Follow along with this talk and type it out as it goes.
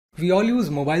We all use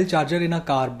mobile charger in a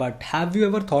car, but have you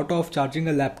ever thought of charging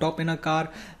a laptop in a car?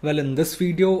 Well, in this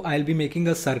video, I'll be making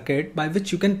a circuit by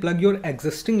which you can plug your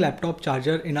existing laptop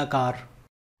charger in a car.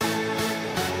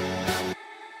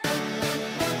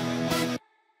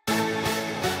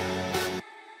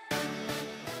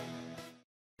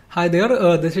 Hi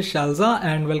there, this is Shalza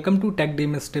and welcome to Tech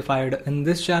Demystified. In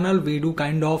this channel we do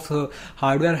kind of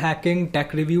hardware hacking,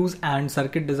 tech reviews and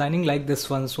circuit designing like this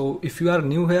one. So if you are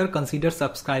new here, consider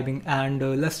subscribing and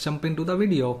let's jump into the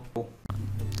video.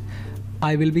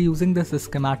 I will be using this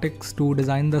schematics to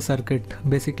design the circuit.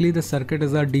 Basically the circuit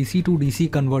is a DC to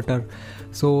DC converter.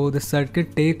 So the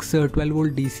circuit takes 12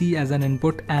 volt DC as an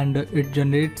input and it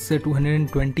generates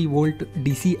 220 volt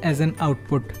DC as an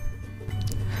output.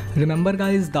 Remember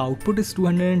guys, the output is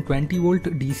 220 volt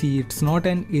DC, it's not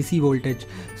an AC voltage.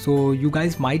 So you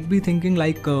guys might be thinking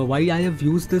like why I have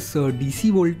used this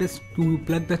DC voltage to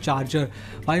plug the charger,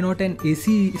 why not an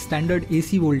AC standard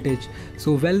AC voltage?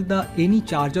 So well, any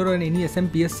charger or any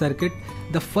SMPS circuit,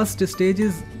 the first stage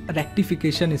is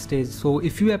rectification stage. So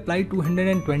if you apply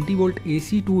 220 volt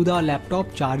AC to the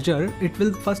laptop charger, it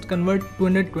will first convert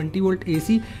 220 volt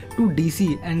AC to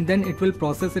DC and then it will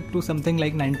process it to something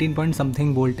like 19 point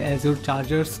something volt as your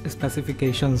charger's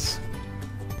specifications.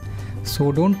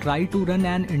 So don't try to run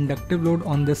an inductive load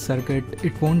on this circuit,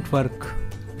 it won't work.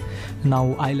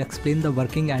 Now I'll explain the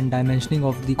working and dimensioning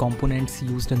of the components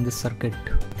used in this circuit.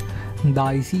 The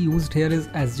IC used here is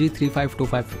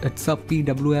SG3525, it's a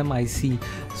PWM IC.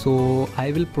 So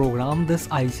I will program this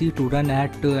IC to run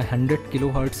at 100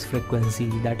 kHz frequency,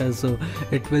 that is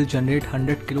it will generate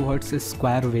 100 kHz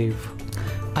square wave.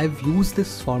 I've used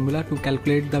this formula to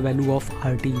calculate the value of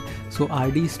RT. So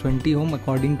RD is 20 ohm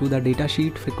according to the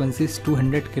datasheet, frequency is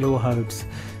 200 kHz.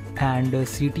 And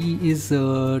CT is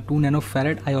 2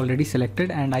 nanofarad I already selected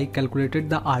and I calculated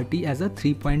the RT as a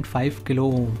 3.5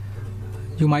 kilo ohm.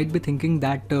 You might be thinking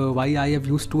that why I have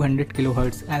used 200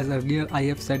 kHz, as earlier I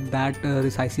have said that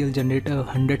this IC will generate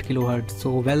 100 kHz. So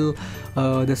well,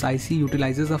 this IC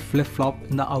utilizes a flip-flop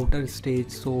in the outer stage,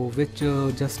 so which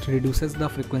just reduces the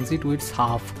frequency to its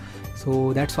half.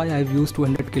 So that's why I've used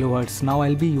 200 kHz. Now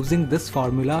I'll be using this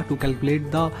formula to calculate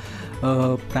the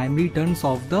primary turns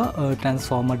of the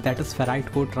transformer, that is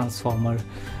ferrite core transformer.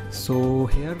 So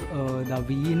here the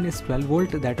Vin is 12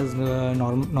 volt, that is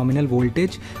nominal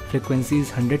voltage, frequency is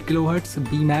 100 kHz,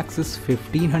 Bmax is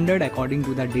 1500 according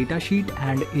to the data sheet,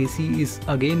 and AC is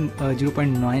again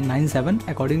 0.997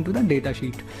 according to the data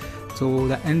sheet. So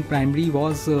the N primary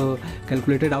was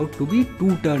calculated out to be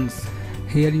 2 turns.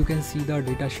 Here you can see the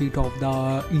data sheet of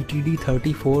the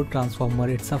ETD34 transformer.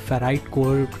 It's a ferrite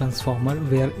core transformer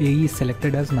where AE is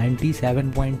selected as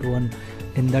 97.1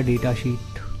 in the data sheet.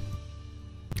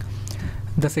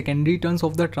 The secondary turns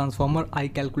of the transformer I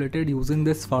calculated using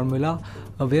this formula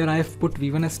where I have put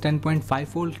V1 as 10.5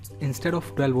 volts instead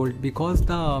of 12 volt because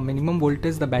the minimum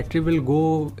voltage the battery will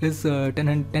go is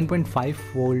 10.5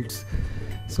 volts.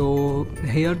 So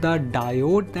here the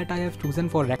diode that I have chosen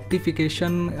for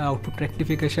rectification, output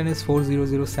rectification is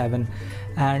 4007,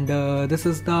 and this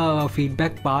is the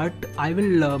feedback part. I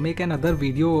will make another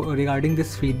video regarding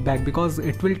this feedback because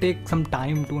it will take some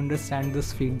time to understand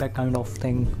this feedback kind of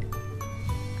thing.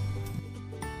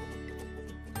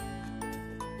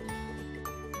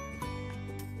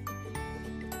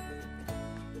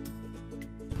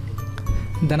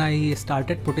 Then I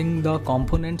started putting the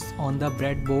components on the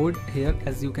breadboard here,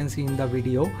 as you can see in the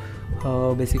video.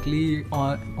 Basically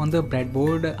on the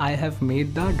breadboard I have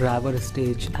made the driver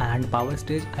stage and power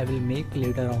stage I will make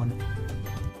later on.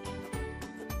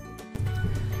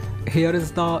 Here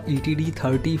is the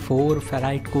ETD34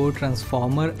 ferrite core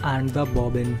transformer and the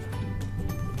bobbin.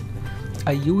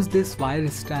 I use this wire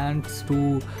strands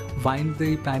to wind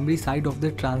the primary side of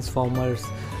the transformers.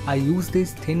 I use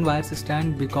this thin wire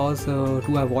stand because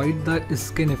to avoid the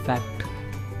skin effect.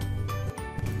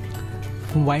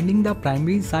 Winding the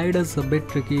primary side is a bit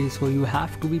tricky, so you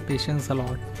have to be patient a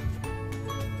lot.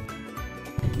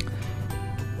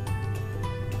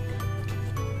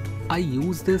 I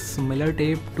use this Miller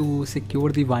tape to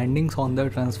secure the windings on the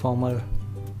transformer.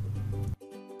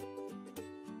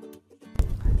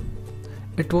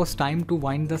 It was time to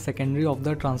wind the secondary of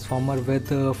the transformer with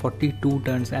 42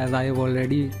 turns as I have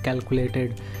already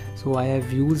calculated. So I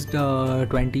have used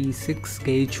 26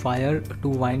 gauge wire to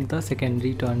wind the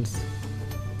secondary turns.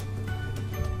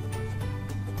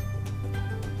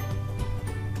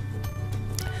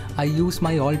 I used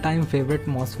my all-time favorite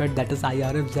MOSFET, that is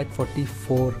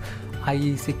IRF-Z44.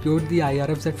 I secured the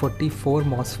IRF-Z44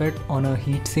 MOSFET on a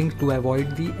heatsink to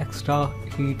avoid the extra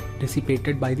heat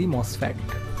dissipated by the MOSFET.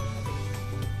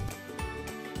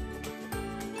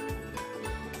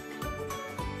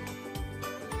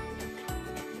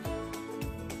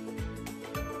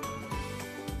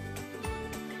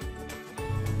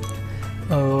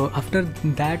 After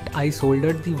that, I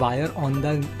soldered the wire on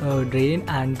the drain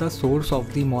and the source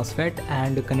of the MOSFET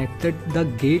and connected the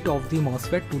gate of the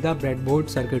MOSFET to the breadboard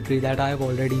circuitry that I have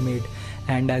already made.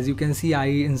 And as you can see, I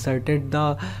inserted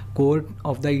the core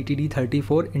of the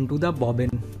ETD34 into the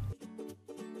bobbin.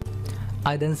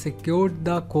 I then secured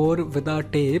the core with a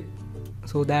tape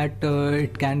so that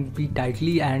it can be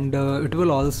tightly, and it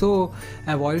will also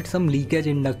avoid some leakage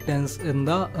inductance in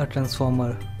the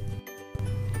transformer.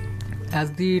 As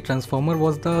the transformer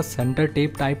was the center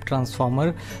tape type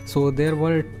transformer, so there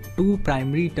were two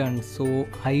primary turns, so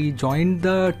I joined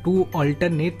the two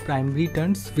alternate primary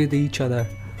turns with each other,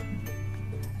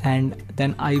 and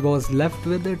then I was left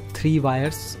with the three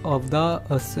wires of the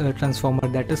transformer,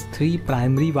 that is three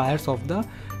primary wires of the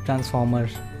transformer.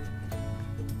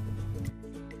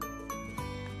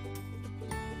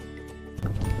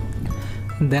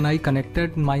 Then I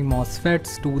connected my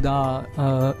MOSFETs to the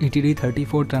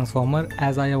ETD34 transformer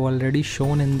as I have already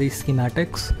shown in the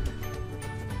schematics.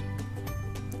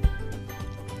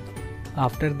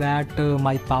 After that,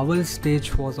 my power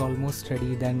stage was almost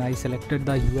ready. Then I selected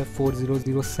the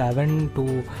UF4007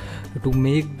 to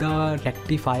make the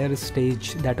rectifier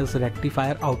stage, that is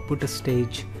rectifier output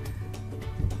stage.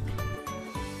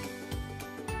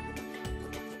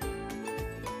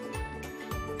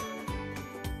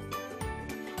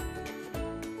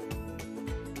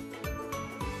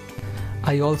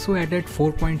 I also added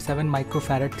 4.7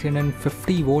 microfarad thin and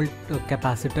 50 volt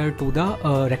capacitor to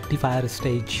the rectifier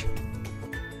stage.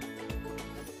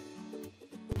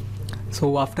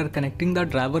 So after connecting the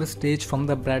driver stage from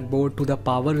the breadboard to the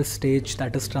power stage,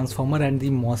 that is transformer and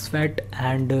the MOSFET,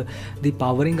 and the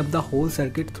powering up the whole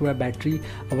circuit through a battery,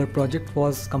 our project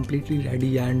was completely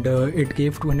ready, and it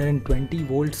gave 220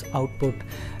 volts output.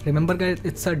 Remember guys,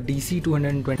 it's a DC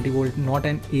 220 volt, not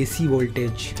an AC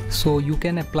voltage. So you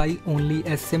can apply only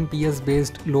SMPS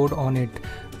based load on it.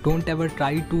 Don't ever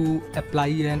try to apply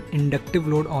an inductive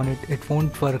load on it, it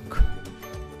won't work.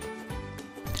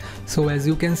 So as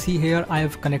you can see here, I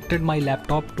have connected my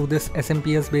laptop to this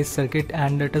SMPS based circuit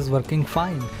and it is working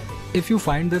fine. If you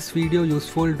find this video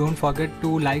useful, don't forget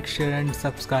to like, share and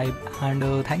subscribe,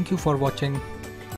 and thank you for watching.